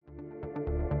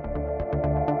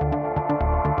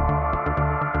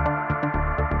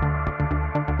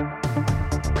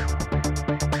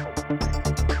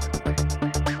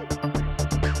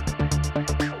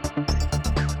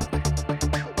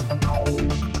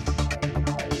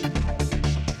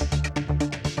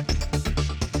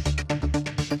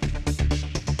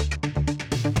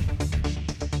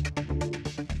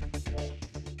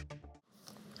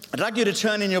like you to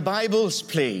turn in your Bibles,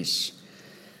 please.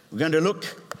 We're going to look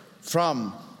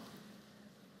from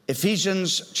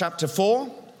Ephesians chapter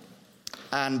 4.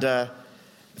 And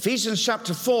Ephesians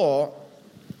chapter 4,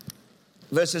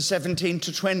 verses 17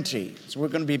 to 20. So we're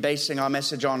going to be basing our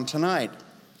message on tonight.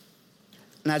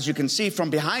 And as you can see from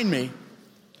behind me,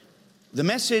 the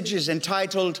message is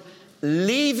entitled,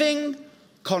 Leaving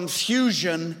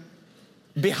Confusion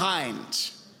Behind.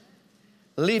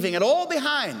 Leaving it all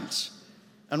behind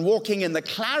and walking in the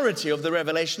clarity of the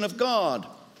revelation of God.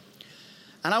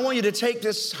 And I want you to take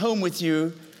this home with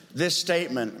you, this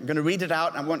statement. I'm going to read it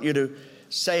out. I want you to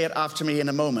say it after me in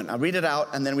a moment. I'll read it out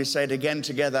and then we say it again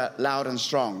together, loud and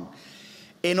strong.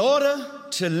 In order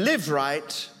to live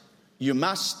right, you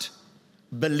must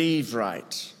believe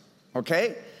right.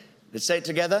 Okay? Let's say it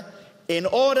together. In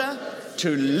order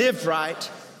to live right,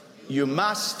 you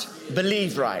must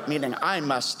believe right. Meaning I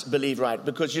must believe right.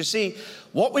 Because you see,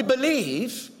 what we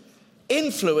believe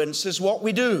influences what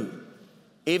we do.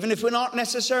 Even if we're not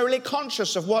necessarily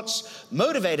conscious of what's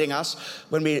motivating us,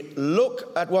 when we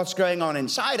look at what's going on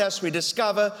inside us, we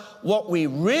discover what we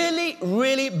really,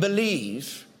 really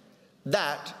believe.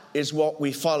 That is what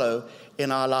we follow in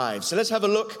our lives. So let's have a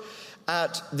look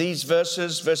at these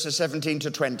verses 17 to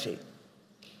 20.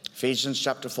 Ephesians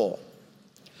chapter 4.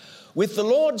 With the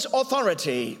Lord's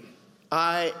authority,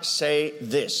 I say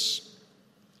this.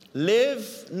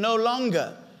 Live no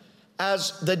longer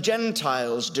as the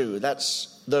Gentiles do.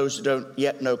 That's those who don't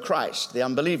yet know Christ, the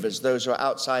unbelievers, those who are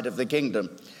outside of the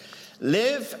kingdom.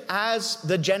 Live as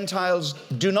the Gentiles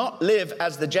do not live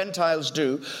as the Gentiles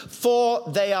do, for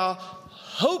they are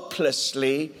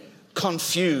hopelessly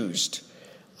confused.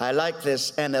 I like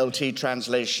this NLT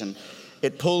translation.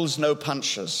 It pulls no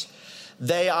punches.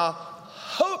 They are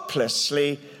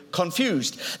hopelessly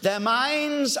confused. Their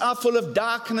minds are full of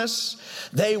darkness.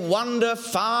 They wander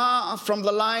far from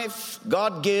the life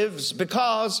God gives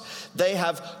because they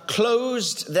have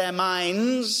closed their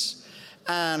minds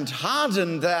and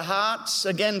hardened their hearts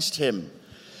against Him.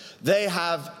 They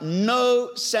have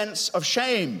no sense of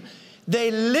shame. They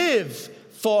live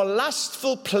for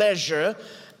lustful pleasure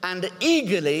and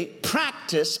eagerly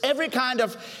practice every kind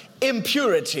of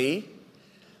impurity.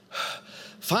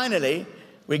 Finally,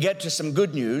 we get to some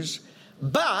good news,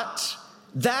 but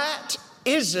that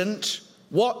isn't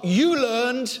what you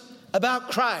learned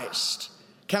about Christ.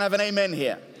 Can I have an amen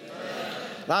here? Amen.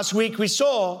 Last week we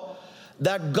saw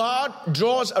that God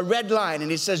draws a red line and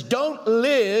He says, don't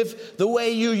live the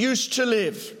way you used to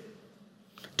live.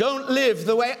 Don't live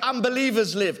the way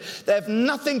unbelievers live. They have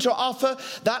nothing to offer.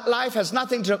 That life has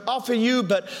nothing to offer you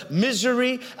but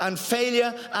misery and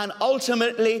failure and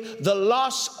ultimately the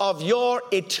loss of your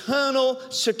eternal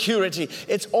security.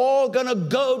 It's all going to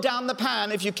go down the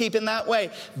pan if you keep in that way.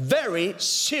 Very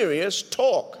serious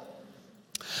talk.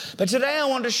 But today I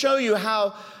want to show you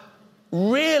how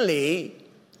really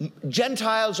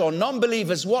Gentiles or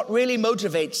non-believers, what really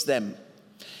motivates them.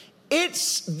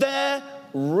 It's their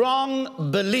wrong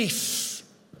belief.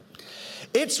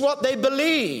 It's what they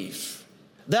believe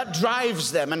that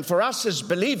drives them. And for us as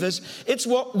believers, it's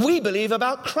what we believe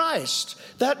about Christ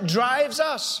that drives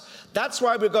us. That's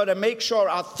why we've got to make sure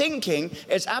our thinking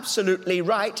is absolutely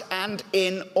right and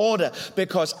in order,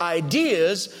 because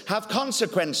ideas have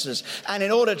consequences. And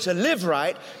in order to live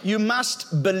right, you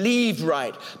must believe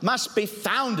right, must be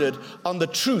founded on the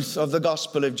truth of the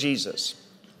gospel of Jesus.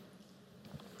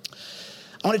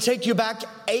 I want to take you back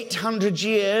 800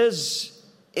 years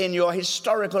in your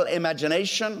historical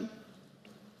imagination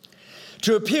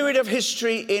to a period of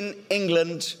history in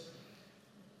England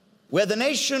where the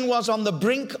nation was on the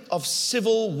brink of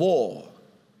civil war.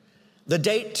 The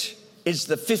date is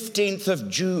the 15th of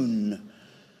June,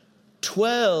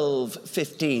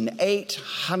 1215,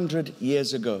 800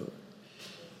 years ago.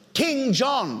 King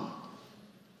John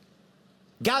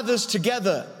gathers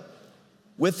together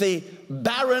with the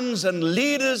barons and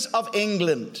leaders of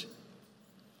England.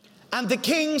 And the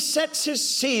king sets his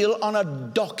seal on a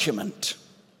document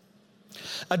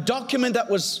that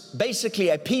was basically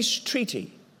a peace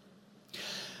treaty.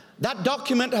 That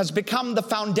document has become the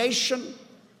foundation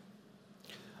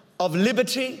of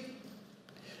liberty,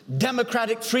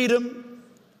 democratic freedom,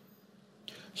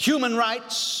 human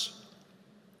rights,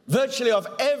 virtually of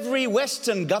every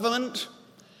Western government,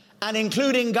 and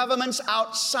including governments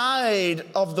outside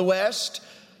of the West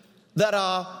that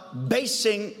are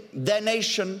basing their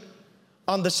nation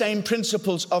on the same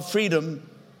principles of freedom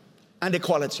and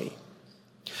equality.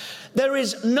 There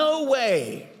is no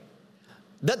way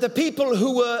that the people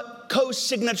who were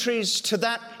co-signatories to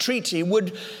that treaty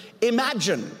would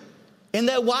imagine in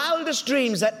their wildest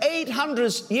dreams that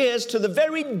 800 years to the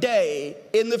very day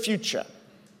in the future,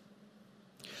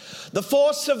 The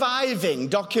 4 surviving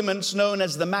documents known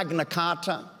as the Magna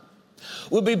Carta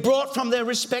will be brought from their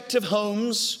respective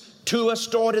homes. 2 are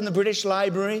stored in the British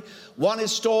Library. 1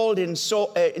 is installed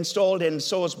in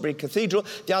Salisbury Cathedral,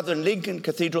 the other in Lincoln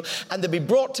Cathedral, and they'll be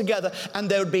brought together, and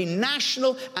there will be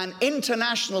national and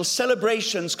international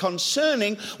celebrations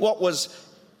concerning what was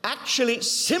actually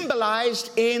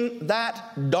symbolized in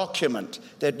that document.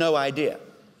 They had no idea.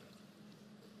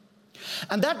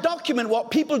 And that document,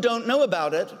 what people don't know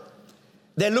about it,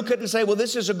 they look at it and say, well,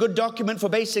 this is a good document for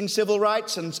basing civil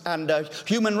rights and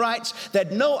human rights. They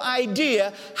had no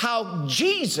idea how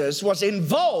Jesus was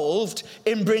involved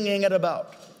in bringing it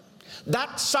about.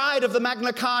 That side of the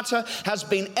Magna Carta has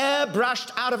been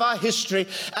airbrushed out of our history,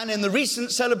 and in the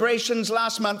recent celebrations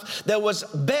last month, there was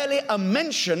barely a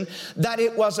mention that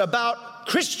it was about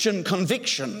Christian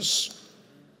convictions.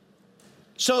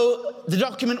 So the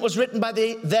document was written by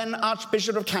the then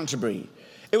Archbishop of Canterbury.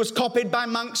 It was copied by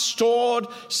monks, stored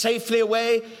safely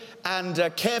away,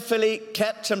 and carefully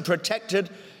kept and protected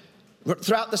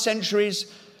throughout the centuries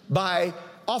by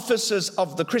officers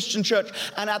of the Christian church.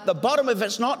 And at the bottom of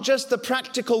it's not just the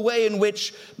practical way in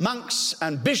which monks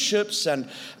and bishops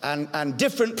and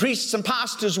different priests and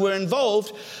pastors were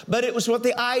involved, but it was what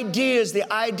the ideas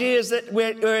that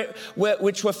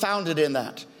which were founded in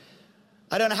that.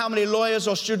 I don't know how many lawyers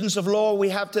or students of law we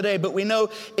have today, but we know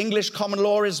English common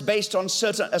law is based on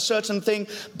a certain thing.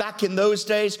 Back in those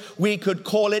days, we could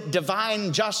call it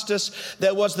divine justice.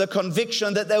 There was the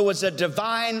conviction that there was a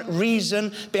divine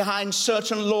reason behind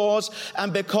certain laws,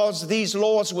 and because these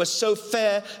laws were so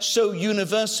fair, so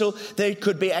universal, they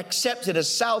could be accepted as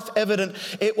self-evident.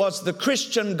 It was the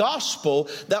Christian gospel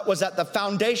that was at the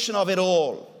foundation of it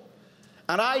all.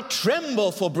 And I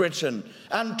tremble for Britain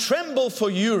and tremble for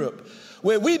Europe,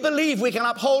 where we believe we can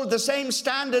uphold the same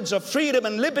standards of freedom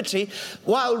and liberty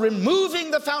while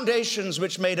removing the foundations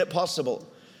which made it possible.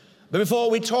 But before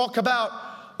we talk about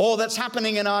all that's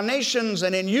happening in our nations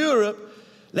and in Europe,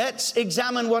 let's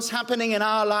examine what's happening in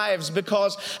our lives,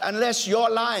 because unless your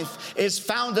life is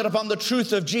founded upon the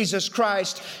truth of Jesus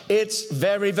Christ, it's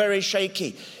very, very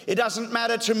shaky. It doesn't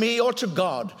matter to me or to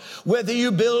God whether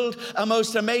you build a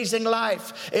most amazing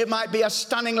life. It might be a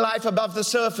stunning life above the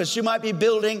surface. You might be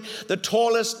building the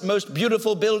tallest, most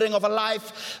beautiful building of a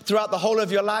life throughout the whole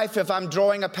of your life. If I'm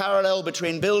drawing a parallel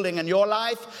between building and your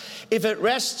life, if it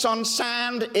rests on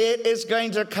sand, it is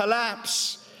going to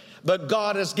collapse. But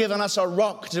God has given us a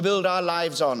rock to build our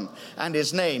lives on, and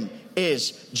his name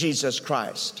is Jesus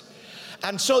Christ.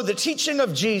 And so the teaching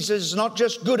of Jesus is not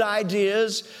just good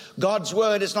ideas. God's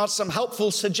word is not some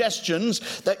helpful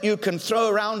suggestions that you can throw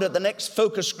around at the next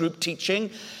focus group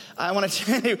teaching. I want to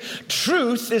tell you,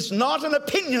 truth is not an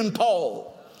opinion poll.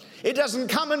 It doesn't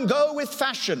come and go with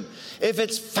fashion. If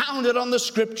it's founded on the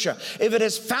scripture, if it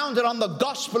is founded on the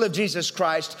gospel of Jesus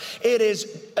Christ, it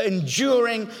is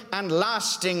enduring and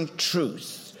lasting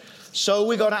truth. So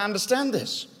we got to understand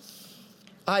this.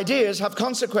 Ideas have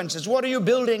consequences. What are you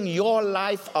building your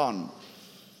life on?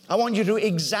 I want you to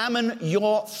examine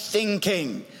your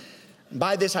thinking.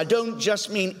 By this, I don't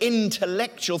just mean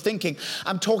intellectual thinking.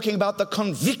 I'm talking about the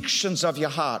convictions of your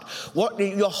heart, what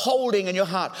you're holding in your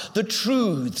heart, the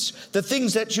truths, the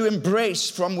things that you embrace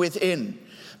from within,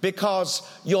 because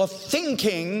your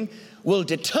thinking will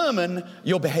determine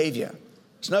your behavior.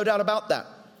 There's no doubt about that.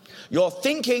 Your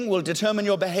thinking will determine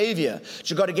your behavior. So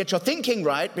you've got to get your thinking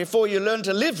right before you learn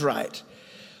to live right,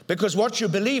 because what you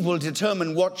believe will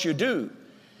determine what you do.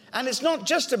 And it's not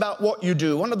just about what you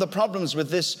do. One of the problems with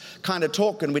this kind of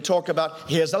talk, and we talk about,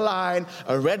 here's a line,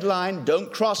 a red line, don't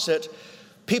cross it.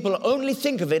 People only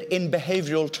think of it in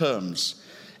behavioral terms.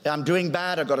 I'm doing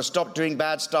bad, I've got to stop doing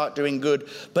bad, start doing good.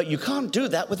 But you can't do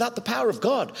that without the power of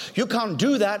God. You can't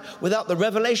do that without the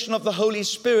revelation of the Holy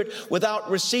Spirit,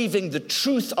 without receiving the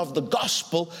truth of the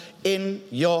gospel in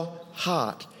your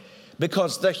heart.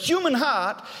 Because the human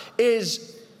heart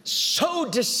is so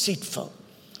deceitful.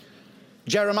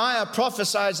 Jeremiah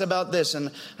prophesies about this, and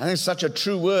I think it's such a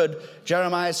true word.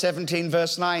 Jeremiah 17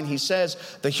 verse 9, he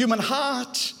says, the human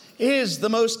heart is the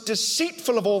most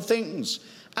deceitful of all things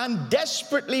and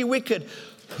desperately wicked.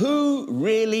 Who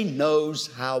really knows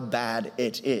how bad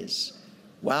it is?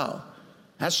 Wow,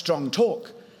 that's strong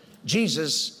talk.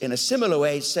 Jesus, in a similar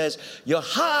way, says, your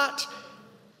heart,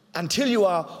 until you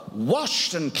are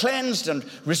washed and cleansed and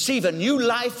receive a new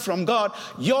life from God,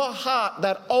 your heart,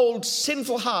 that old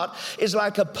sinful heart, is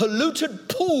like a polluted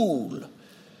pool.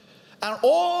 And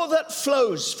all that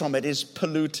flows from it is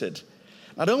polluted.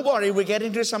 Now don't worry, we're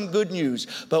getting to some good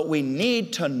news, but we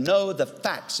need to know the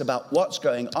facts about what's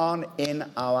going on in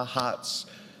our hearts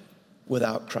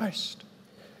without Christ.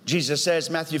 Jesus says,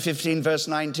 Matthew 15 verse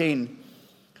 19,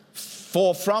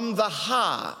 For from the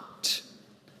heart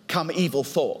come evil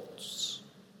thoughts,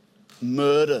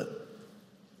 murder,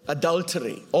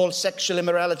 adultery, all sexual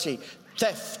immorality,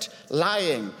 theft,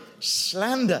 lying,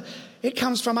 slander. It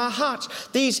comes from our hearts.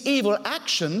 These evil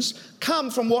actions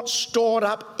come from what's stored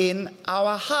up in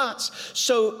our hearts.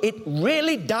 So it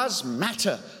really does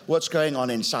matter what's going on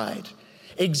inside.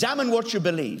 Examine what you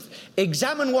believe.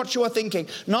 Examine what you are thinking,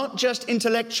 not just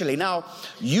intellectually. Now,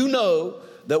 you know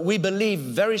that we believe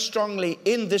very strongly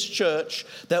in this church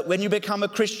that when you become a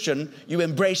Christian, you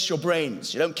embrace your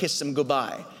brains. You don't kiss them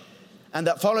goodbye. And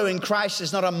that following Christ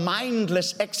is not a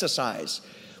mindless exercise.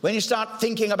 When you start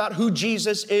thinking about who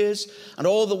Jesus is and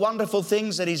all the wonderful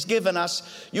things that he's given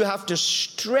us, you have to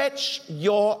stretch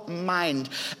your mind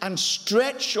and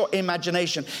stretch your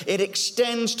imagination. It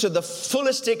extends to the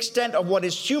fullest extent of what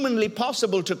is humanly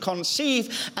possible to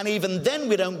conceive, and even then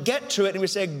we don't get to it, and we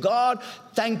say, God,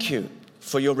 thank you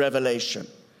for your revelation.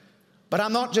 But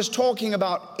I'm not just talking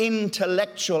about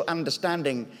intellectual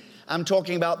understanding. I'm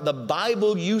talking about the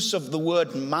Bible use of the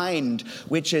word mind,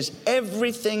 which is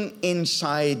everything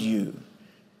inside you.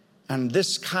 And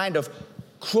this kind of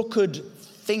crooked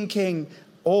thinking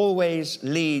always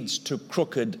leads to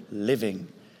crooked living.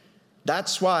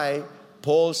 That's why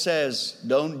Paul says,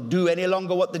 don't do any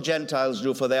longer what the Gentiles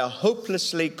do, for they are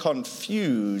hopelessly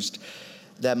confused.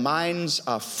 Their minds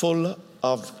are full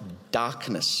of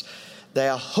darkness. They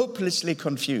are hopelessly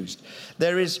confused.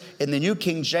 There is, in the New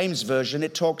King James Version,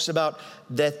 it talks about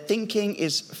their thinking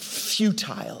is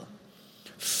futile.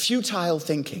 Futile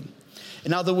thinking.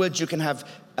 In other words, you can have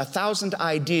 1,000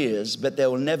 ideas, but they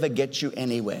will never get you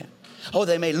anywhere. Oh,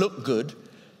 they may look good.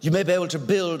 You may be able to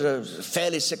build a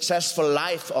fairly successful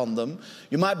life on them.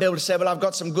 You might be able to say, well, I've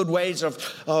got some good ways of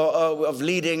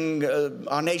leading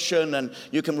our nation, and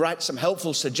you can write some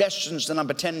helpful suggestions to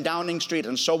number 10 Downing Street,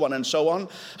 and so on and so on.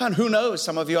 And who knows,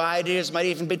 some of your ideas might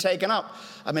even be taken up.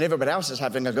 I mean, everybody else is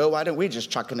having a go. Why don't we just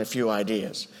chuck in a few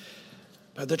ideas?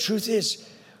 But the truth is,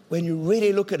 when you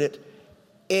really look at it,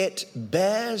 it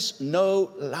bears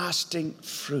no lasting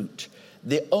fruit.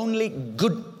 The only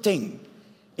good thing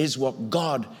is what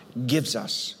God gives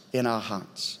us in our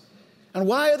hearts. And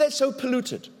why are they so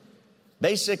polluted?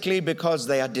 Basically because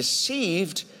they are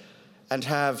deceived and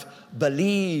have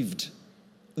believed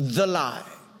the lie.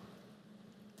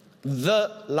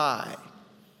 The lie.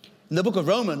 In the book of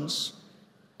Romans,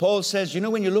 Paul says, you know,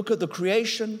 when you look at the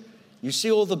creation, you see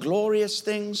all the glorious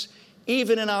things.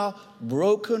 Even in our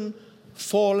broken,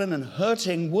 fallen, and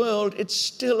hurting world, it's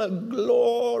still a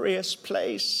glorious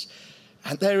place.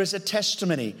 And there is a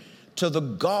testimony to the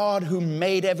God who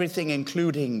made everything,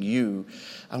 including you.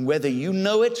 And whether you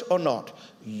know it or not,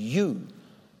 you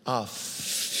are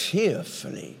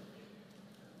fearfully,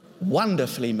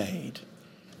 wonderfully made.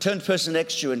 Turn to the person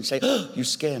next to you and say, oh, you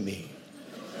scare me.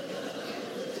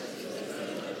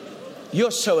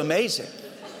 You're so amazing.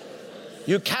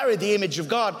 You carry the image of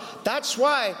God. That's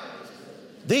why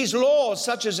these laws,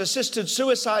 such as assisted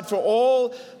suicide, for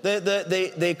all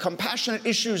the compassionate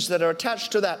issues that are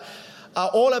attached to that, are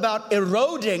all about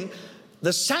eroding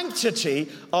the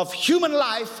sanctity of human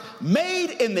life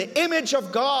made in the image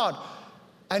of God.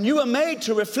 And you are made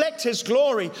to reflect His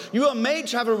glory. You are made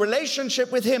to have a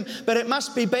relationship with Him, but it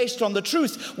must be based on the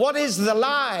truth. What is the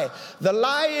lie? The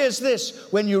lie is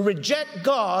this: when you reject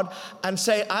God and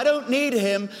say, I don't need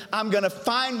Him, I'm going to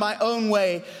find my own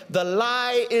way. The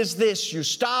lie is this: you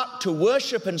start to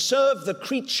worship and serve the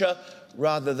creature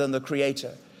rather than the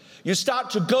Creator. You start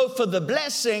to go for the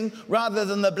blessing rather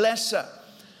than the blesser.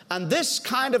 And this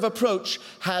kind of approach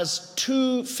has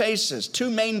two faces, two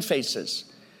main faces.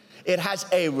 It has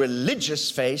a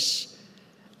religious face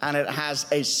and it has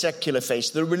a secular face.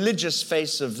 The religious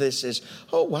face of this is,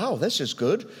 oh, wow, this is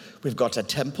good. We've got a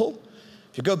temple.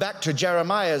 If you go back to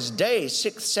Jeremiah's day,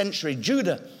 6th century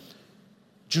Judah,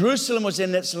 Jerusalem was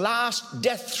in its last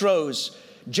death throes.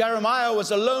 Jeremiah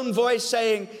was a lone voice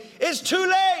saying, it's too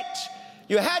late.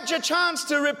 You had your chance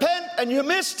to repent and you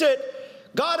missed it.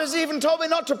 God has even told me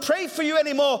not to pray for you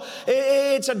anymore.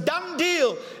 It's a done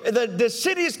deal. The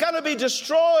city is going to be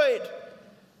destroyed.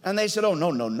 And they said, oh,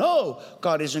 no.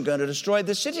 God isn't going to destroy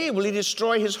the city. Will He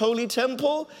destroy His holy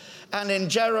temple? And in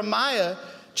Jeremiah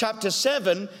chapter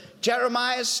 7,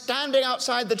 Jeremiah is standing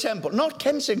outside the temple. Not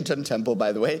Kensington Temple,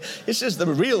 by the way. This is the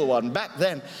real one back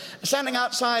then. Standing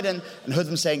outside and heard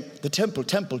them saying, the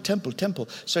temple.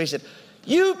 So he said,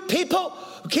 you people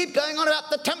who keep going on about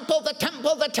the temple,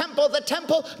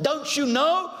 don't you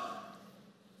know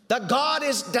that God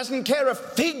doesn't care a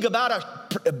fig about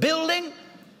a building?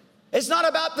 It's not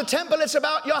about the temple, it's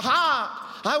about your heart.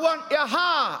 I want your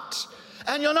heart.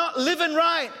 And you're not living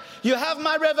right. You have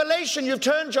my revelation. You've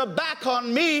turned your back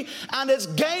on me, and it's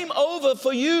game over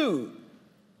for you.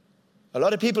 A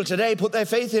lot of people today put their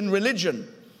faith in religion.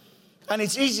 And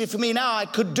it's easy for me now. I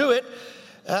could do it.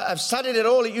 I've studied it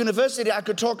all at university. I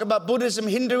could talk about Buddhism,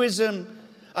 Hinduism.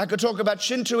 I could talk about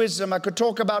Shintoism. I could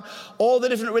talk about all the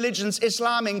different religions,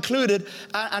 Islam included,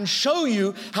 and show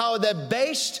you how they're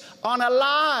based on a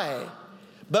lie.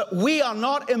 But we are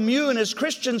not immune as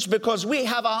Christians because we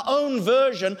have our own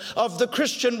version of the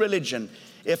Christian religion.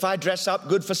 If I dress up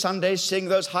good for Sunday, sing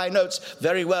those high notes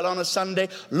very well on a Sunday,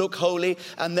 look holy,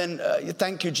 and then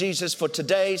thank you, Jesus, for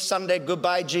today, Sunday,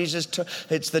 goodbye, Jesus,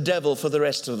 it's the devil for the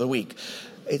rest of the week.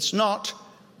 It's not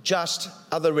just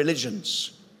other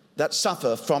religions that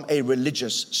suffer from a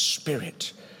religious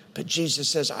spirit. But Jesus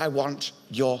says, I want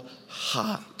your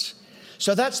heart.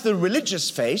 So that's the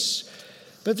religious face,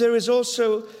 but there is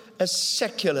also a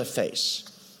secular face.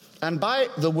 And by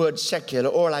the word secular,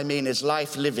 all I mean is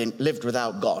life lived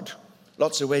without God.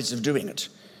 Lots of ways of doing it.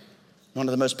 One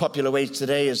of the most popular ways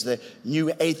today is the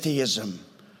new atheism.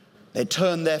 They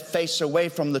turn their face away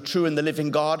from the true and the living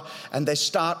God, and they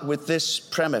start with this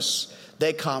premise.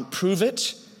 They can't prove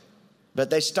it, but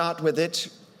they start with it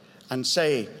and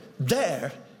say,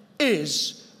 there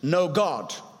is no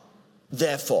God.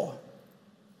 Therefore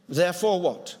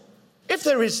what? If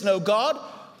there is no God,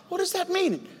 what does that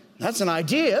mean? That's an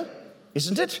idea,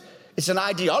 isn't it? It's an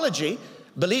ideology,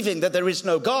 believing that there is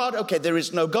no God. Okay, there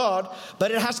is no God,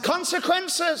 but it has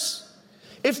consequences.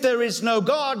 If there is no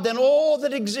God, then all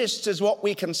that exists is what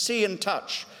we can see and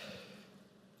touch.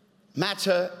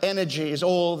 Matter, energy is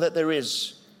all that there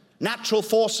is. Natural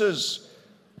forces,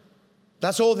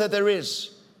 that's all that there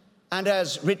is. And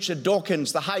as Richard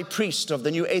Dawkins, the high priest of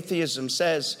the new atheism,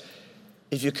 says,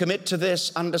 if you commit to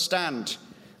this, understand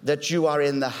that you are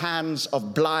in the hands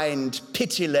of blind,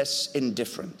 pitiless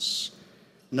indifference.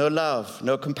 No love,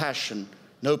 no compassion,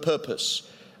 no purpose,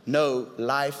 no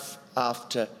life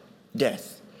after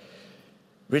death.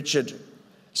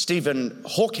 Stephen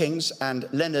Hawking and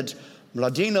Leonard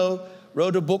Mlodinow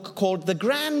wrote a book called The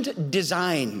Grand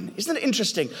Design. Isn't it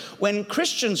interesting? When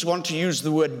Christians want to use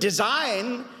the word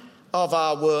design of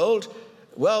our world,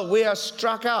 well, we are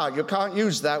struck out. You can't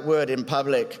use that word in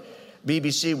public.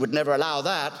 BBC would never allow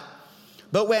that.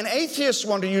 But when atheists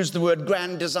want to use the word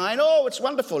grand design, oh, it's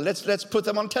wonderful. Let's put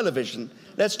them on television.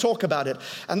 Let's talk about it.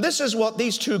 And this is what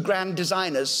these two grand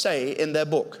designers say in their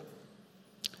book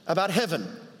about heaven.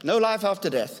 No life after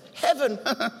death.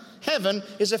 Heaven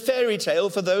is a fairy tale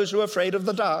for those who are afraid of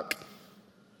the dark.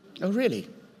 Oh, really?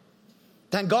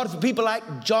 Thank God for people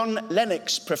like John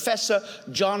Lennox, Professor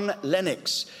John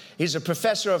Lennox. He's a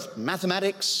professor of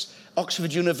mathematics,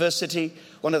 Oxford University,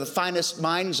 one of the finest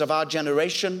minds of our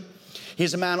generation.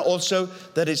 He's a man also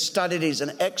that is studied, he's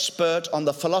an expert on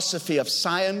the philosophy of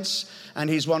science, and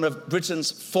he's one of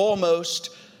Britain's foremost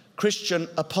Christian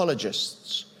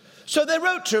apologists. So they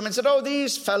wrote to him and said, oh,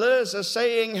 these fellas are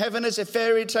saying heaven is a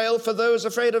fairy tale for those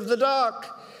afraid of the dark.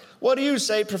 What do you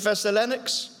say, Professor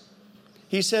Lennox?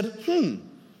 He said,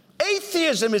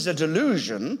 atheism is a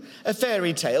delusion, a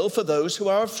fairy tale for those who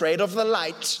are afraid of the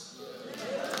light.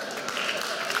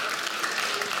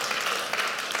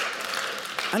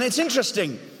 And it's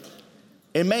interesting.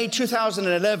 In May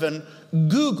 2011,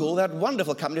 Google, that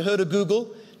wonderful company, heard of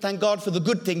Google? Thank God for the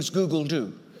good things Google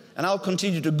do. And I'll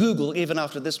continue to Google even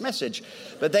after this message.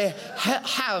 But they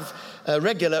have a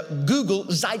regular Google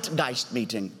Zeitgeist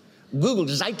meeting. Google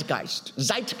Zeitgeist.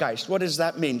 Zeitgeist, what does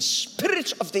that mean?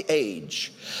 Spirit of the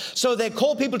age. So they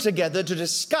call people together to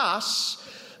discuss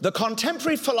the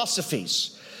contemporary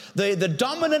philosophies, the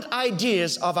dominant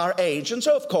ideas of our age. And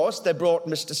so, of course, they brought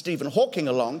Mr. Stephen Hawking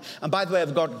along. And by the way,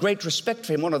 I've got great respect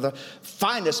for him, one of the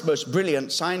finest, most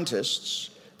brilliant scientists.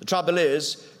 The trouble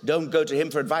is, don't go to him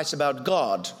for advice about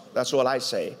God. That's all I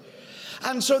say.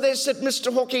 And so they said,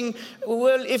 Mr. Hawking,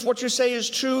 well, if what you say is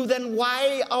true, then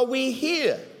why are we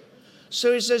here?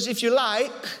 So he says, if you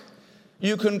like,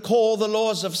 you can call the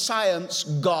laws of science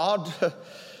God,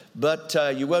 but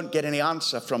you won't get any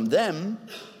answer from them.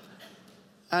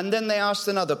 And then they asked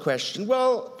another question.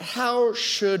 Well, how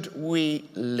should we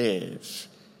live?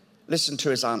 Listen to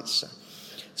his answer.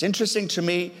 It's interesting to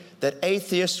me that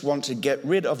atheists want to get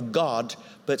rid of God,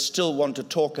 but still want to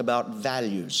talk about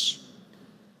values.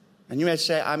 And you may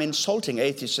say, I'm insulting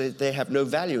atheists, they have no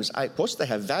values. Of course they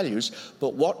have values,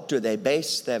 but what do they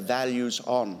base their values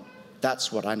on?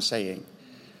 That's what I'm saying.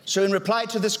 So in reply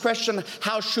to this question,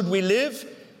 how should we live?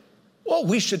 Well,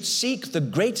 we should seek the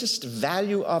greatest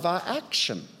value of our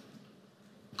action.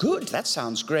 Good, that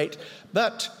sounds great.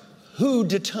 But who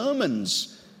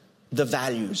determines the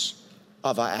values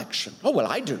of our action? Oh, well,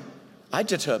 I do. I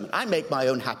determine. I make my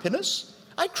own happiness.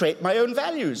 I create my own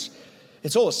values.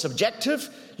 It's all subjective.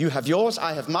 You have yours,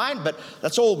 I have mine, but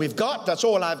that's all we've got. That's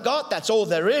all I've got. That's all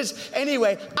there is.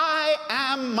 Anyway, I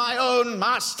am my own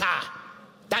master.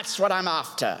 That's what I'm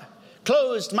after.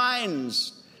 Closed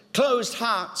minds, closed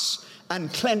hearts,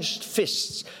 and clenched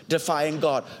fists defying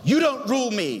God. You don't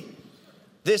rule me.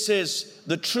 This is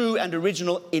the true and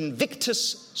original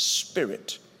Invictus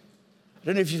spirit. I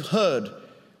don't know if you've heard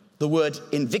the word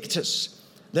Invictus.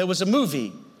 There was a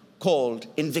movie called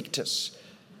Invictus,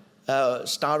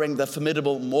 starring the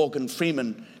formidable Morgan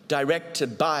Freeman,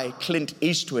 directed by Clint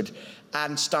Eastwood,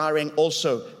 and starring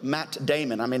also Matt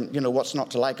Damon. I mean, you know, what's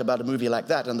not to like about a movie like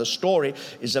that? And the story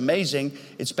is amazing.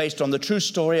 It's based on the true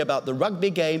story about the rugby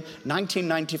game,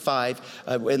 1995,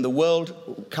 in the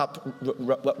World Cup,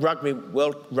 Rugby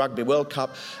World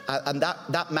Cup. And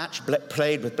that match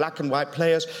played with black and white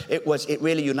players. It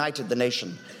really united the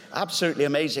nation. Absolutely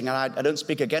amazing. And I don't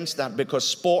speak against that, because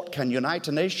sport can unite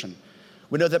a nation.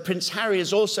 We know that Prince Harry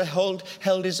has also held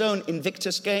his own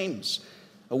Invictus Games,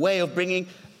 a way of bringing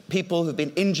people who've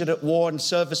been injured at war and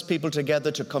service people together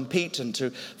to compete and to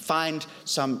find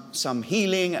some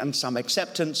healing and some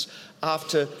acceptance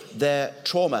after their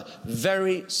trauma.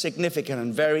 Very significant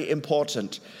and very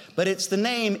important. But it's the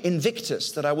name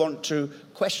Invictus that I want to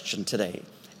question today.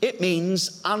 It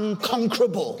means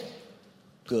unconquerable.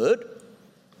 Good.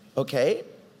 Okay.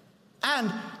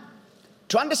 And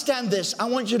to understand this, I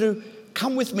want you to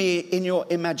come with me in your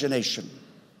imagination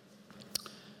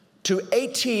to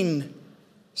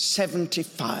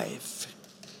 1875,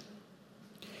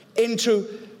 into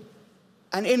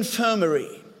an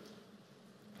infirmary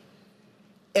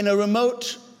in a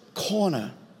remote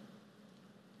corner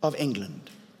of England.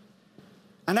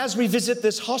 And as we visit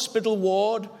this hospital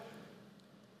ward,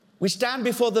 we stand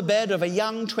before the bed of a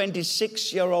young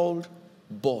 26-year-old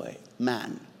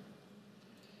man.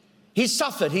 He's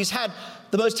suffered. He's had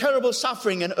the most terrible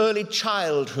suffering in early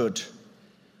childhood,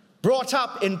 brought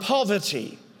up in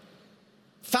poverty,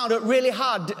 found it really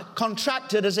hard,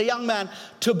 contracted as a young man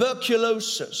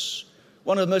tuberculosis,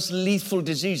 one of the most lethal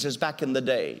diseases back in the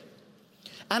day.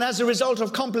 And as a result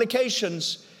of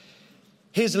complications,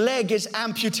 his leg is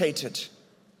amputated.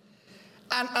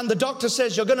 And the doctor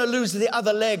says, you're going to lose the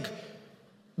other leg.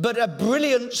 But a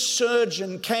brilliant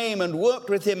surgeon came and worked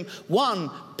with him, one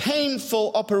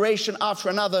painful operation after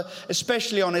another,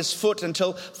 especially on his foot,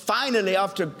 until finally,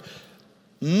 after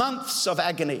months of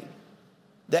agony,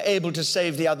 they're able to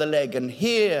save the other leg. And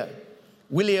here,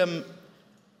 William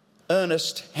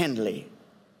Ernest Henley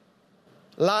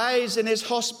lies in his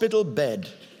hospital bed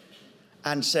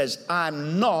and says,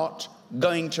 I'm not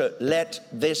going to let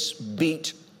this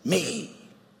beat me.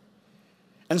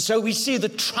 And so we see the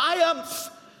triumph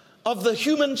of the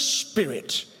human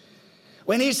spirit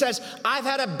when he says, I've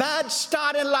had a bad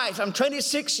start in life. I'm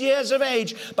 26 years of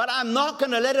age, but I'm not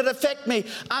going to let it affect me.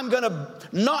 I'm going to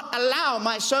not allow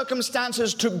my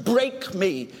circumstances to break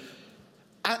me.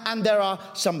 And there are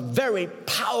some very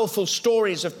powerful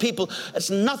stories of people.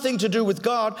 It's nothing to do with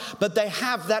God, but they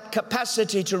have that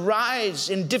capacity to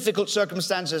rise in difficult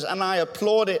circumstances, and I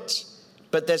applaud it.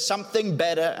 But there's something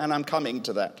better, and I'm coming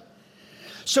to that.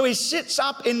 So he sits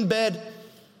up in bed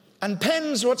and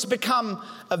pens what's become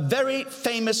a very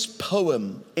famous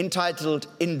poem entitled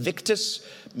Invictus,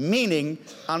 meaning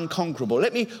unconquerable.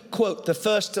 Let me quote the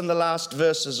first and the last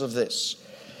verses of this.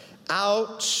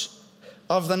 Out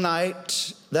of the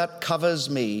night that covers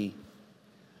me,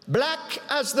 black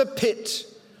as the pit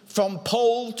from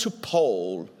pole to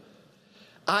pole,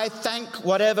 I thank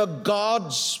whatever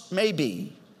gods may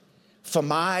be for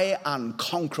my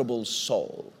unconquerable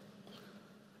soul.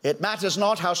 It matters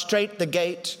not how straight the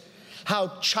gate, how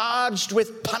charged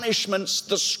with punishments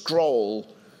the scroll.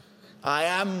 I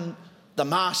am the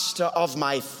master of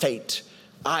my fate.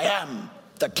 I am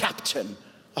the captain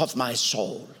of my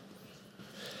soul.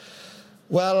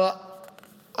 Well,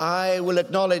 I will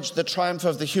acknowledge the triumph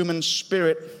of the human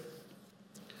spirit,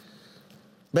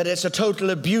 but it's a total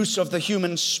abuse of the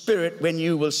human spirit when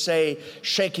you will say,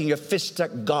 shaking your fist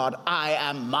at God, I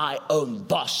am my own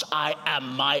boss. I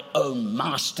am my own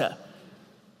master.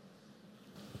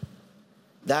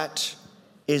 That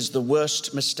is the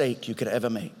worst mistake you could ever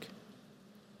make.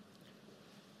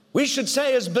 We should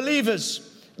say as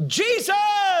believers,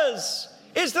 Jesus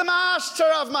is the master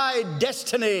of my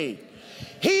destiny.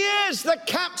 He is the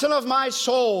captain of my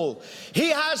soul. He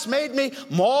has made me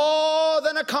more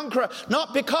than a conqueror,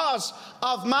 not because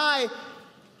of my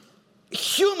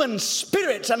human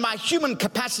spirit and my human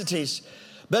capacities,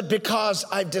 but because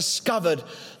I've discovered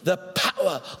the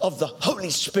power of the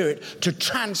Holy Spirit to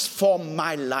transform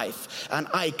my life. And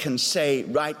I can say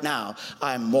right now,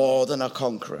 I'm more than a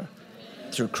conqueror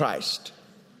through Christ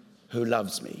who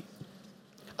loves me.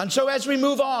 And so as we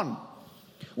move on,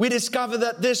 we discover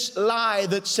that this lie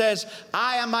that says,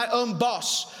 I am my own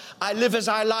boss, I live as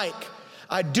I like,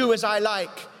 I do as I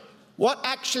like, what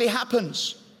actually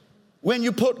happens when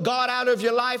you put God out of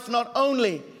your life? Not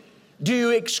only do you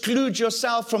exclude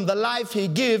yourself from the life He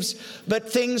gives,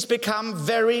 but things become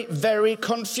very, very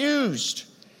confused.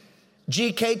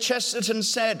 G.K. Chesterton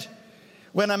said,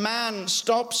 when a man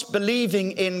stops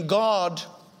believing in God,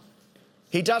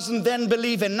 he doesn't then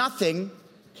believe in nothing,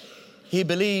 he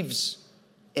believes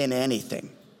in anything.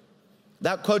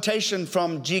 That quotation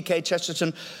from G.K.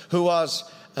 Chesterton, who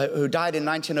died in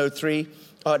 1903,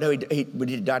 no, he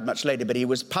died much later, but he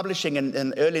was publishing in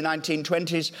the early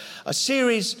 1920s a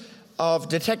series of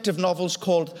detective novels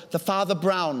called the Father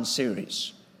Brown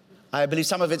series. I believe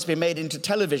some of it's been made into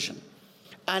television.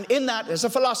 And in that, as a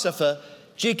philosopher,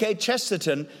 G.K.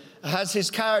 Chesterton has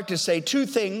his characters say two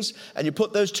things, and you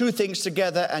put those two things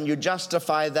together and you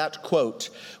justify that quote.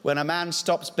 When a man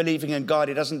stops believing in God,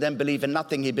 he doesn't then believe in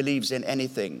nothing, he believes in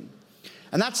anything.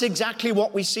 And that's exactly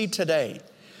what we see today.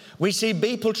 We see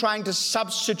people trying to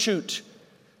substitute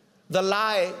the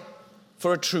lie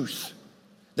for a truth.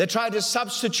 They try to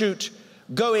substitute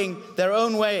going their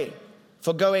own way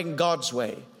for going God's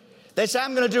way. They say,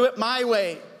 I'm going to do it my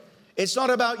way. It's not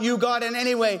about you, God, in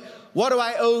any way. What do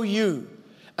I owe you?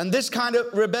 And this kind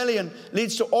of rebellion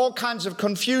leads to all kinds of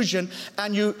confusion,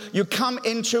 and you come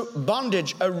into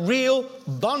bondage, a real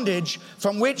bondage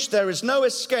from which there is no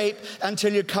escape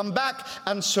until you come back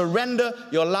and surrender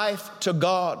your life to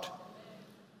God.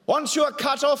 Once you are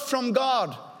cut off from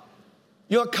God,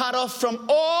 you are cut off from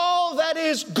all that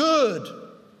is good.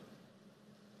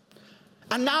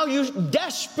 And now you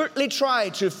desperately try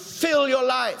to fill your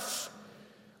life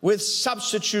with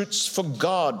substitutes for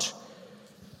God.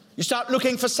 You start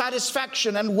looking for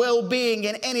satisfaction and well-being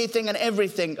in anything and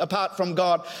everything apart from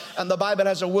God. And the Bible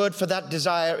has a word for that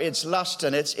desire. It's lust,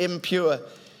 and it's impure.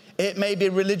 It may be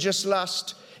religious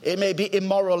lust. It may be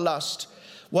immoral lust.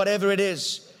 Whatever it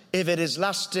is, if it is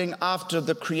lusting after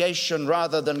the creation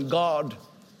rather than God,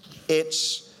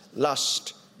 it's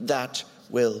lust that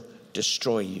will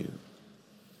destroy you.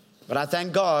 But I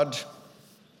thank God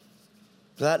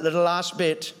for that little last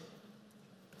bit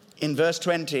in verse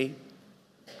 20.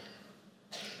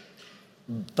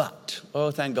 But,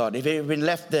 oh thank God, if it had been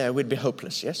left there, we'd be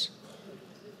hopeless, yes?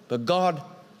 But God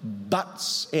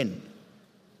butts in.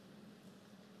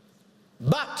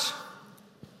 But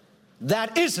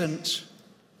that isn't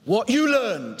what you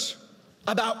learned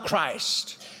about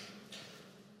Christ.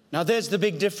 Now there's the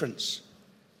big difference.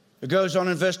 It goes on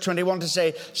in verse 21 to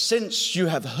say, since you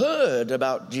have heard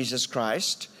about Jesus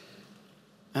Christ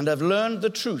and have learned the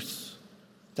truth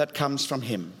that comes from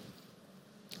Him.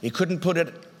 He couldn't put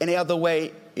it any other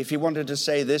way if he wanted to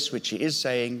say this, which he is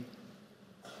saying.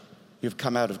 You've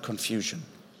come out of confusion,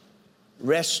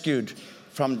 rescued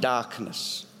from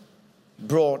darkness,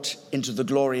 brought into the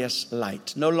glorious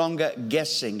light. No longer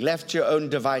guessing, left your own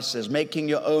devices, making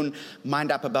your own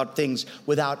mind up about things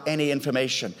without any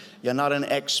information. You're not an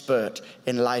expert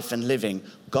in life and living.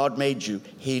 God made you.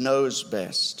 He knows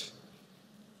best.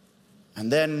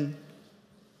 And then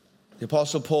the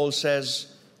Apostle Paul says,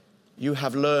 you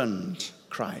have learned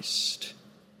Christ.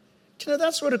 Do you know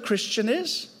that's what a Christian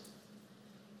is?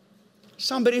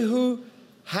 Somebody who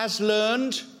has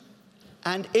learned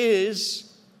and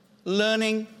is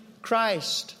learning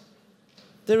Christ.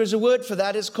 There is a word for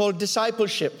that. It's called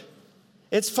discipleship.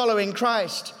 It's following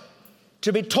Christ.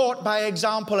 To be taught by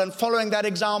example and following that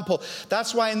example.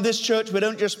 That's why in this church we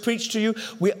don't just preach to you.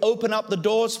 We open up the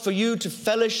doors for you to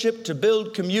fellowship, to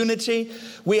build community.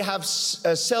 We have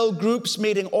cell groups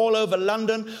meeting all over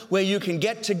London where you can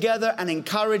get together and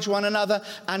encourage one another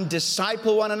and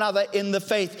disciple one another in the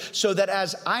faith. So that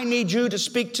as I need you to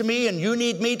speak to me and you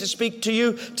need me to speak to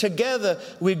you, together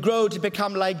we grow to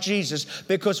become like Jesus.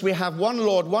 Because we have one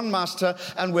Lord, one Master,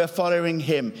 and we're following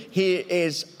Him. He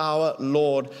is our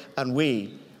Lord and we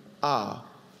are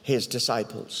His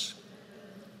disciples.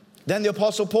 Then the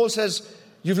Apostle Paul says,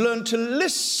 you've learned to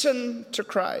listen to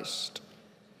Christ.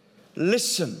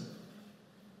 Listen.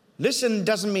 Listen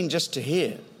doesn't mean just to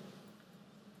hear.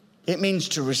 It means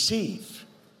to receive.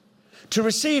 To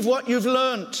receive what you've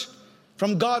learned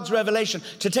from God's revelation,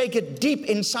 to take it deep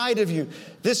inside of you.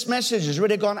 This message has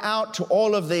really gone out to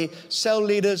all of the cell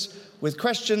leaders with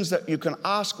questions that you can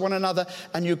ask one another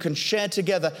and you can share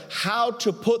together how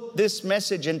to put this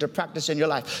message into practice in your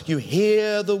life. You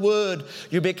hear the word,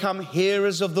 you become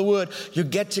hearers of the word. You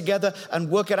get together and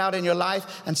work it out in your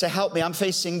life and say, help me, I'm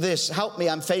facing this. Help me,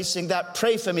 I'm facing that.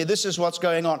 Pray for me, this is what's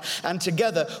going on. And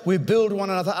together we build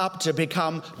one another up to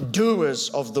become doers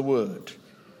of the word.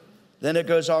 Then it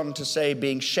goes on to say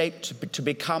being shaped to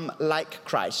become like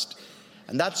Christ.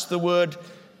 And that's the word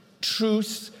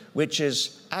truth, which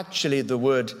is actually the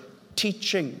word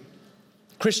teaching.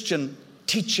 Christian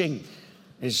teaching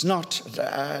is not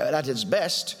at its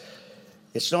best.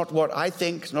 It's not what I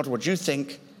think, it's not what you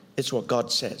think, it's what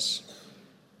God says.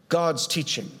 God's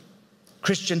teaching,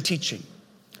 Christian teaching,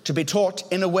 to be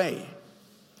taught in a way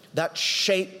that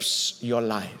shapes your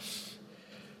life.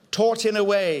 Taught in a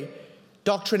way,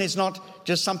 doctrine is not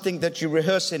just something that you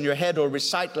rehearse in your head or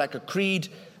recite like a creed,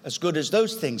 as good as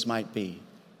those things might be.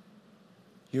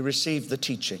 You receive the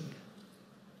teaching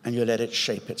and you let it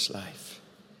shape its life,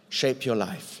 shape your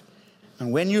life.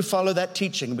 And when you follow that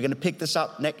teaching, we're going to pick this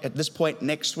up at this point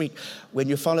next week. When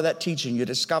you follow that teaching, you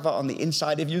discover on the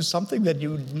inside of you something that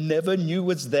you never knew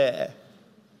was there.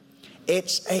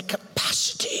 It's a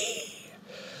capacity,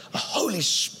 a Holy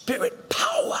Spirit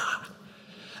power,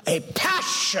 a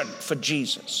passion for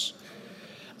Jesus.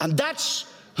 And that's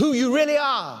who you really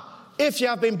are if you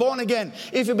have been born again,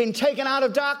 if you've been taken out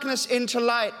of darkness into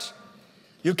light.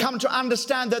 You come to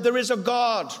understand that there is a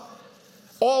God,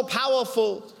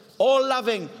 all-powerful,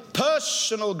 all-loving,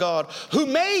 personal God who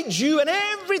made you and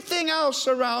everything else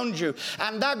around you.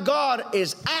 And that God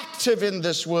is active in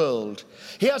this world.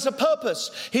 He has a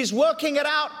purpose. He's working it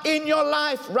out in your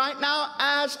life right now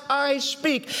as I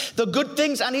speak. The good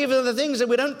things and even the things that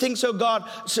we don't think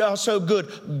are so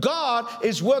good. God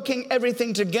is working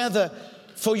everything together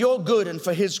for your good and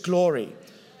for His glory.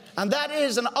 And that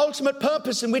is an ultimate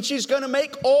purpose in which He's going to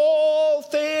make all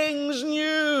things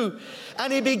new.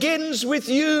 And He begins with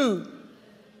you.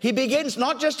 He begins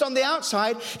not just on the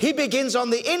outside, He begins on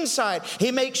the inside.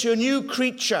 He makes you a new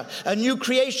creature, a new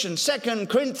creation. 2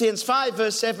 Corinthians 5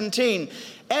 verse 17.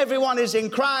 Everyone is in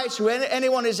Christ.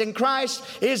 Anyone is in Christ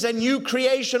is a new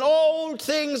creation. Old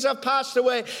things have passed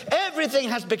away. Everything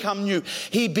has become new.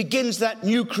 He begins that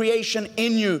new creation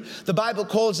in you. The Bible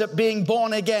calls it being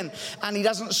born again. And He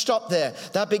doesn't stop there.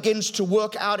 That begins to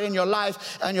work out in your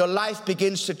life, and your life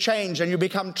begins to change, and you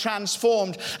become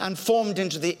transformed and formed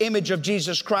into the image of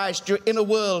Jesus Christ. Your inner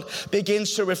world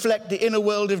begins to reflect the inner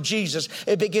world of Jesus.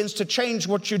 It begins to change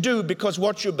what you do, because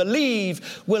what you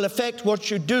believe will affect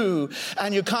what you do.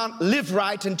 And you can't live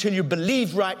right until you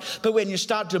believe right. But when you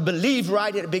start to believe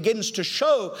right, it begins to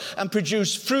show and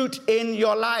produce fruit in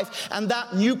your life. And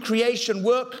that new creation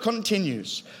work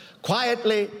continues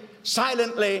quietly,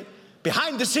 silently,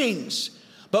 behind the scenes.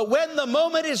 But when the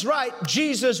moment is right,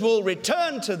 Jesus will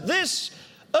return to this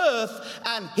earth,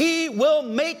 and He will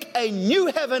make a new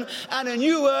heaven and a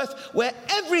new earth where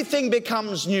everything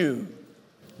becomes new.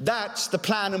 That's the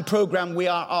plan and program we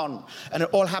are on. And it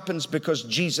all happens because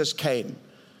Jesus came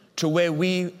to where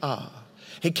we are.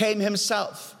 He came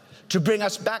Himself to bring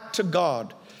us back to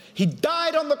God. He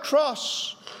died on the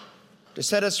cross to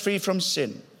set us free from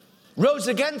sin. Rose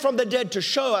again from the dead to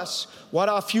show us what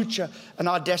our future and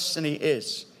our destiny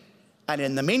is. And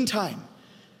in the meantime,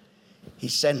 He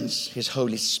sends His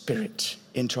Holy Spirit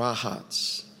into our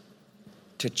hearts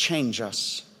to change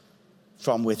us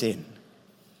from within.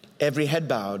 Every head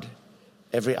bowed,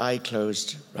 every eye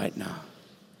closed right now.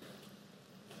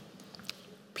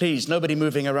 Please, nobody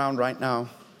moving around right now.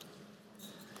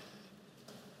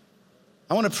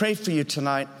 I want to pray for you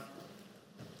tonight.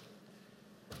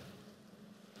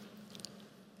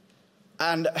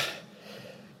 And,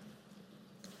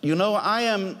 you know, I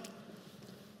am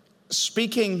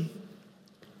speaking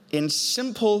in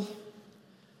simple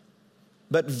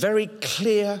but very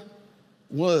clear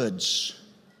words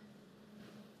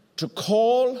to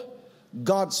call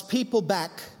God's people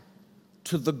back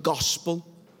to the gospel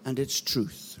and its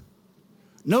truth.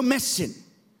 No messing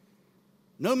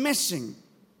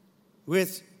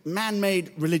with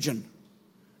man-made religion.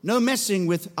 No messing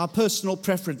with our personal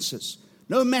preferences.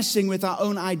 No messing with our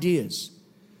own ideas.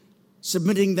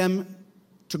 Submitting them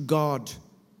to God.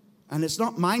 And it's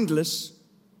not mindless,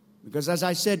 because as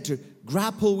I said, to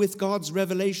grapple with God's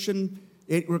revelation,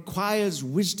 it requires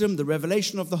wisdom, the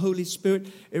revelation of the Holy Spirit.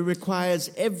 It requires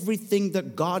everything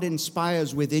that God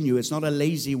inspires within you. It's not a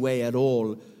lazy way at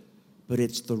all, but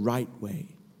it's the right way.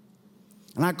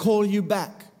 And I call you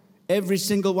back, every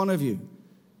single one of you,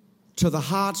 to the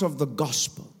heart of the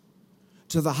gospel,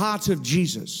 to the heart of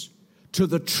Jesus, to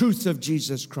the truth of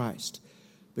Jesus Christ.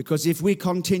 Because if we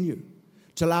continue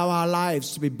to allow our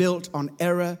lives to be built on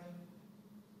error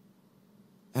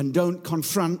and don't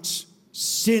confront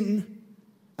sin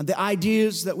and the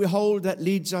ideas that we hold that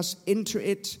leads us into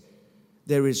it,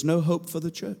 there is no hope for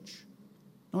the church.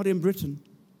 Not in Britain,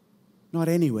 not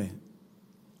anywhere.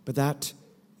 But that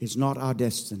is not our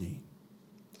destiny.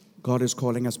 God is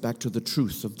calling us back to the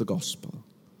truth of the gospel.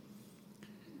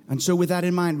 And so with that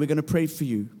in mind, we're going to pray for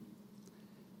you.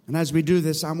 And as we do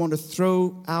this, I want to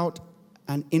throw out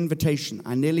an invitation.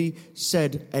 I nearly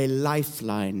said a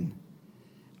lifeline,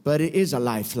 but it is a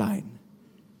lifeline.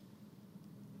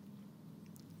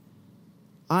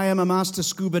 I am a master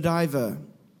scuba diver.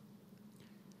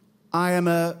 I am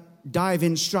a dive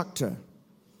instructor.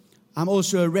 I'm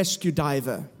also a rescue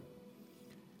diver.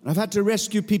 And I've had to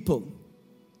rescue people,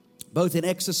 both in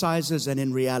exercises and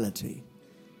in reality.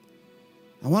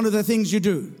 And one of the things you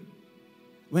do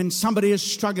when somebody is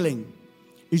struggling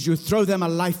is you throw them a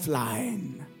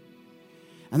lifeline.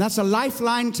 And that's a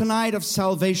lifeline tonight of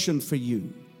salvation for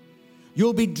you.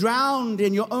 You'll be drowned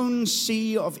in your own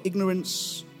sea of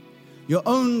ignorance, your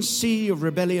own sea of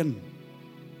rebellion,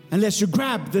 unless you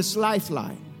grab this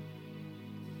lifeline.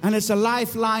 And it's a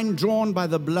lifeline drawn by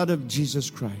the blood of Jesus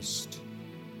Christ.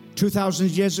 2,000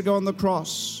 years ago on the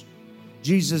cross,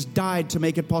 Jesus died to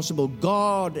make it possible.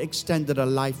 God extended a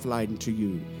lifeline to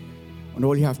you. And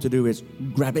all you have to do is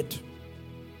grab it.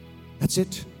 That's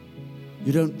it.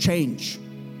 You don't change.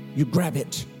 You grab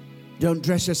it. You don't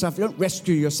dress yourself. You don't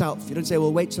rescue yourself. You don't say,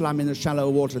 well, wait till I'm in the shallow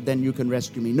water, then you can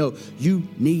rescue me. No, you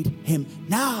need him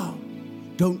now.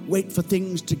 Don't wait for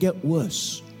things to get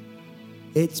worse.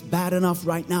 It's bad enough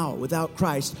right now without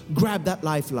Christ. Grab that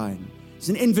lifeline. It's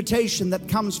an invitation that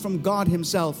comes from God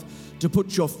himself to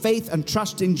put your faith and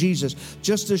trust in Jesus,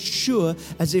 just as sure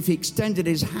as if he extended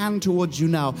his hand towards you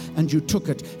now and you took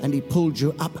it and he pulled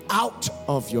you up out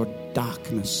of your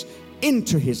darkness,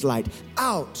 into his light,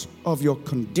 out of your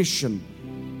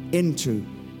condition, into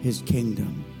his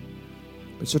kingdom.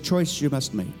 It's a choice you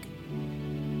must make.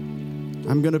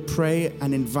 I'm going to pray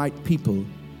and invite people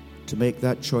to make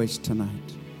that choice tonight.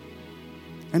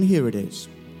 And here it is.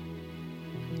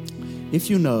 If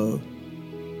you know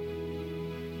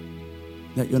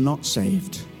that you're not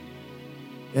saved,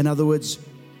 in other words,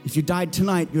 if you died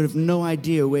tonight, you'd have no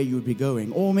idea where you would be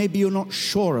going, or maybe you're not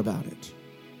sure about it,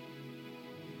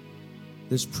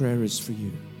 this prayer is for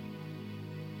you.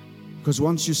 Because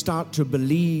once you start to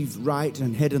believe right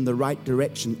and head in the right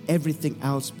direction, everything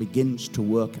else begins to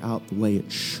work out the way it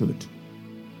should.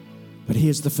 But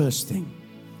here's the first thing.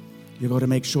 You've got to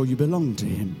make sure you belong to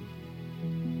him.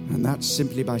 And that's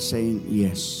simply by saying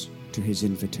yes to his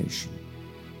invitation.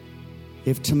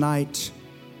 If tonight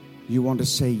you want to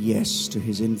say yes to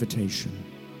his invitation,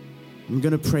 I'm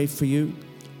going to pray for you.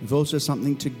 We've also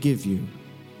something to give you.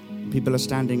 People are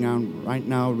standing around right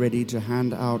now ready to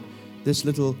hand out this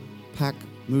little pack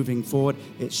moving forward.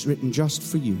 It's written just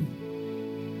for you.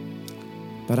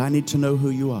 But I need to know who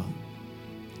you are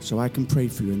so I can pray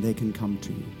for you and they can come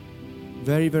to you.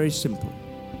 Very, very simple.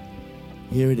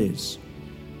 Here it is.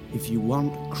 If you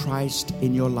want Christ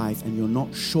in your life and you're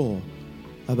not sure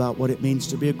about what it means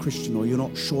to be a Christian, or you're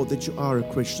not sure that you are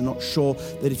a Christian, not sure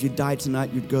that if you died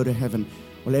tonight you'd go to heaven,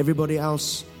 well, everybody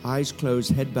else, eyes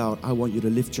closed, head bowed, I want you to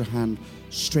lift your hand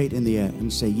straight in the air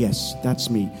and say, yes, that's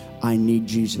me. I need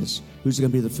Jesus. Who's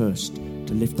going to be the first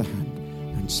to lift the hand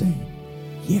and say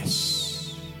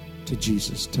yes to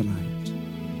Jesus tonight?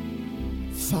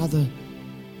 Father,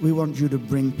 we want you to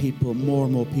bring people, more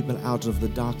and more people, out of the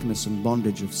darkness and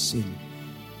bondage of sin.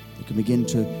 They can begin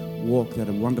to walk that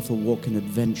a wonderful walk in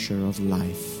adventure of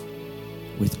life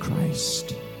with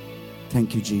Christ.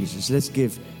 Thank you, Jesus. Let's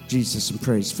give Jesus some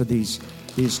praise for these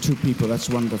two people. That's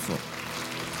wonderful.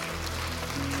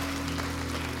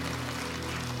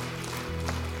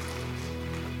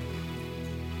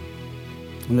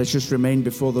 And let's just remain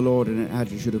before the Lord in an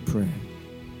attitude of prayer.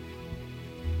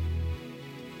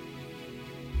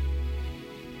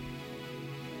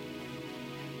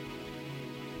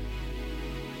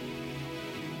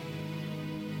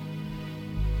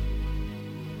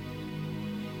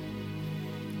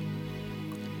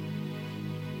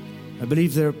 I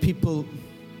believe there are people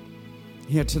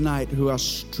here tonight who are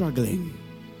struggling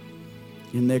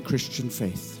in their Christian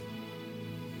faith.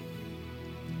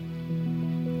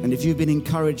 And if you've been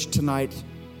encouraged tonight,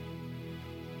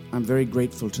 I'm very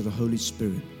grateful to the Holy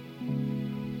Spirit.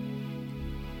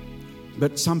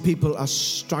 But some people are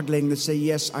struggling. They say,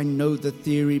 yes, I know the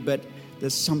theory, but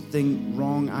there's something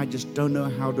wrong. I just don't know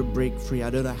how to break free. I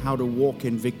don't know how to walk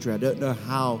in victory. I don't know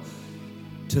how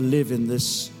to live in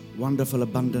this wonderful,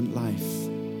 abundant life.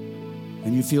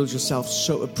 And you feel yourself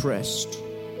so oppressed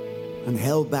and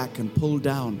held back and pulled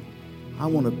down. I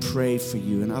want to pray for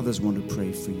you, and others want to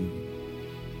pray for you.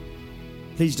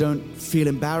 Please don't feel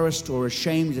embarrassed or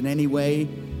ashamed in any way,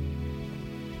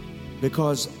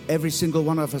 because every single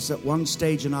one of us at one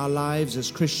stage in our lives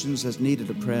as Christians has needed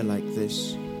a prayer like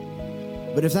this.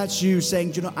 But if that's you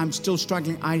saying, you know, I'm still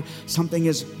struggling, something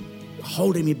is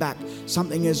holding me back.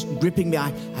 Something is gripping me.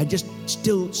 I just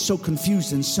still so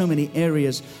confused in so many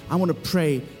areas. I want to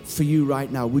pray for you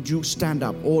right now. Would you stand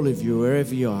up, all of you,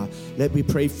 wherever you are? Let me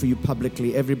pray for you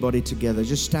publicly, everybody together.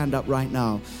 Just stand up right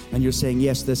now. And you're saying,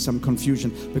 yes, there's some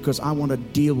confusion, because I want to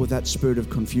deal with that spirit of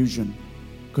confusion,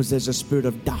 because there's a spirit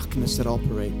of darkness that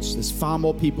operates. There's far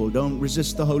more people. Don't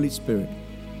resist the Holy Spirit.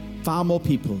 Far more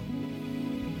people.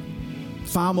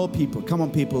 Far more people. Come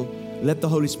on, people. Let the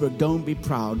Holy Spirit. Don't be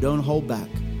proud. Don't hold back.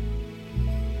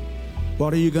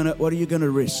 What are you gonna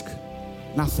risk?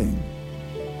 Nothing.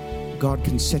 God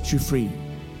can set you free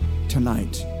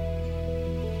tonight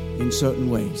in certain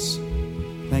ways.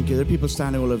 Thank you. There are people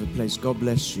standing all over the place. God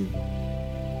bless you.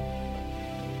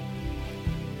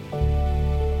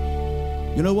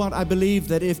 You know what? I believe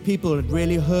that if people had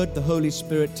really heard the Holy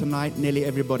Spirit tonight, nearly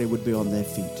everybody would be on their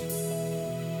feet.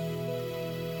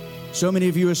 So many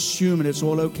of you assume that it's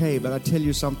all okay, but I tell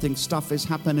you something, stuff is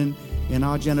happening in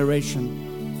our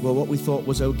generation where what we thought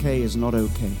was okay is not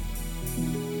okay.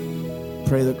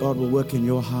 Pray that God will work in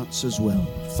your hearts as well.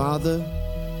 Father,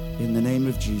 in the name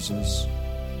of Jesus,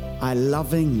 I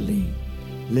lovingly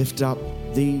lift up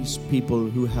these people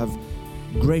who have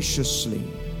graciously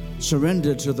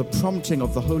surrendered to the prompting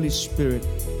of the Holy Spirit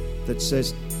that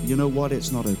says, you know what,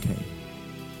 it's not okay.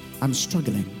 I'm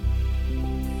struggling.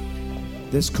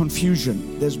 There's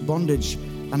confusion, there's bondage,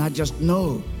 and I just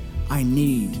know I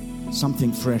need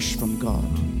something fresh from God.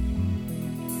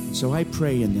 So I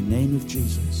pray in the name of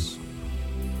Jesus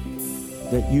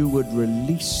that you would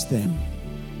release them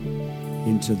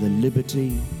into the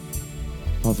liberty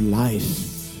of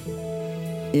life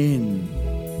in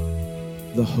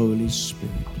the Holy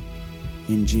Spirit.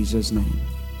 In Jesus' name.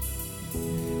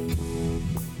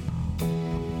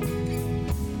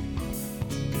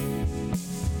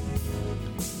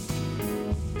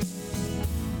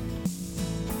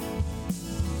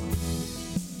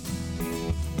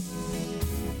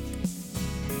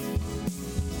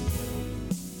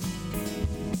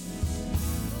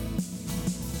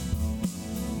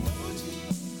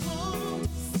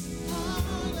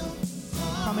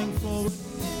 Coming forward.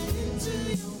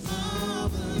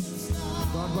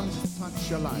 God wants to touch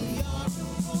your life.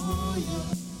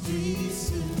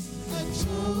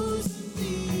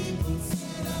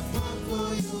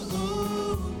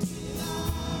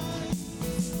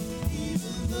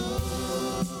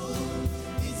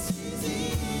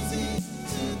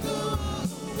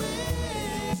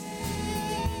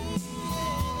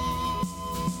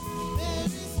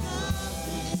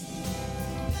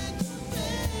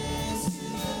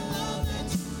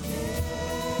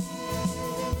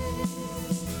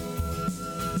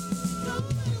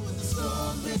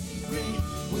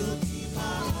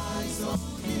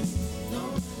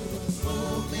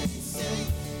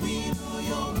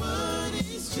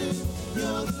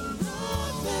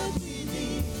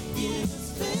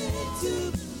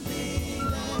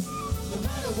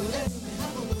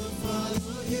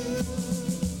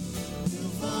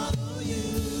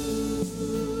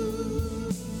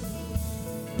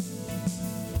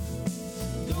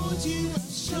 You have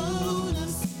shown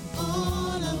us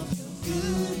all of your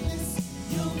goodness.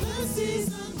 Your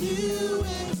mercies are new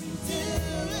every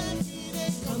day.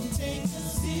 Come take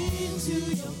us into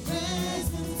your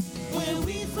presence, where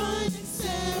we find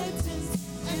acceptance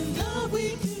and love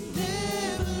we can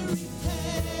never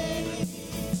repay.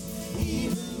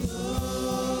 Even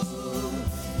though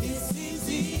it seems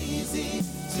easy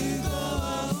to go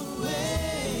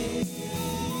away,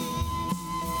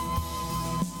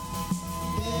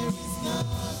 there is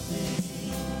nothing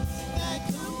that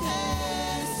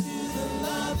compares to the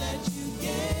love that you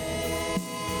gave.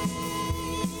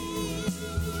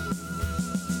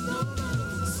 No matter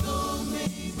what the storm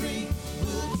may bring,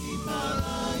 we'll keep our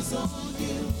eyes on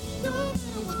you. No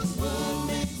matter what the